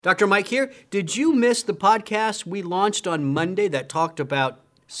Dr. Mike here. Did you miss the podcast we launched on Monday that talked about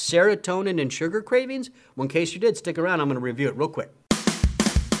serotonin and sugar cravings? Well, in case you did, stick around. I'm going to review it real quick.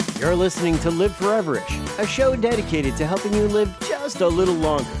 You're listening to Live Foreverish, a show dedicated to helping you live just a little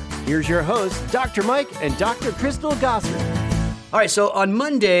longer. Here's your hosts, Dr. Mike and Dr. Crystal Gossard. All right, so on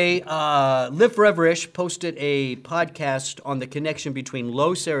Monday, Live Foreverish posted a podcast on the connection between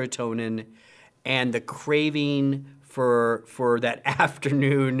low serotonin and the craving for that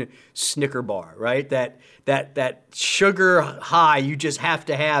afternoon Snicker bar, right? That sugar high you just have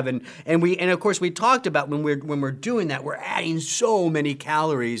to have, and of course we talked about when we're doing that, we're adding so many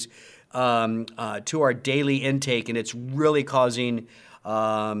calories to our daily intake, and it's really causing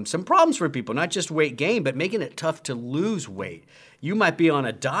some problems for people. Not just weight gain, but making it tough to lose weight. You might be on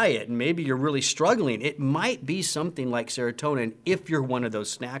a diet and maybe you're really struggling. It might be something like serotonin if you're one of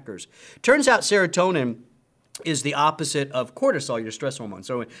those snackers. Turns out serotonin is the opposite of cortisol, your stress hormone.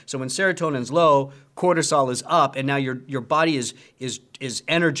 So when serotonin's low, cortisol is up, and now your body is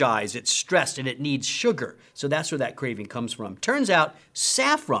energized, it's stressed, and it needs sugar. So that's where that craving comes from. Turns out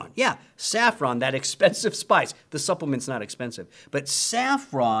saffron, that expensive spice. The supplement's not expensive, but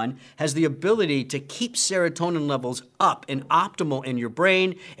saffron has the ability to keep serotonin levels up and optimal in your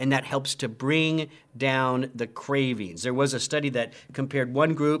brain, and that helps to bring down the cravings. There was a study that compared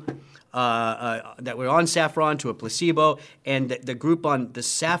one group that were on saffron to a placebo, and the group on the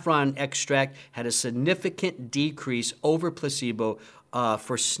saffron extract had a significant decrease over placebo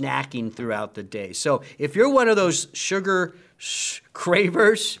for snacking throughout the day. So if you're one of those sugar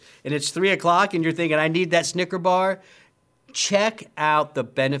cravers and it's 3 o'clock and you're thinking, I need that Snicker bar, check out the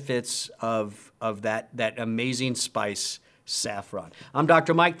benefits of that amazing spice, saffron. I'm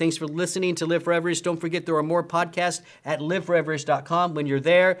Dr. Mike. Thanks for listening to Live Foreverish. Don't forget there are more podcasts at liveforeverish.com. When you're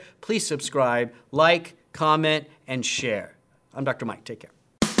there, please subscribe, like, comment, and share. I'm Dr. Mike. Take care.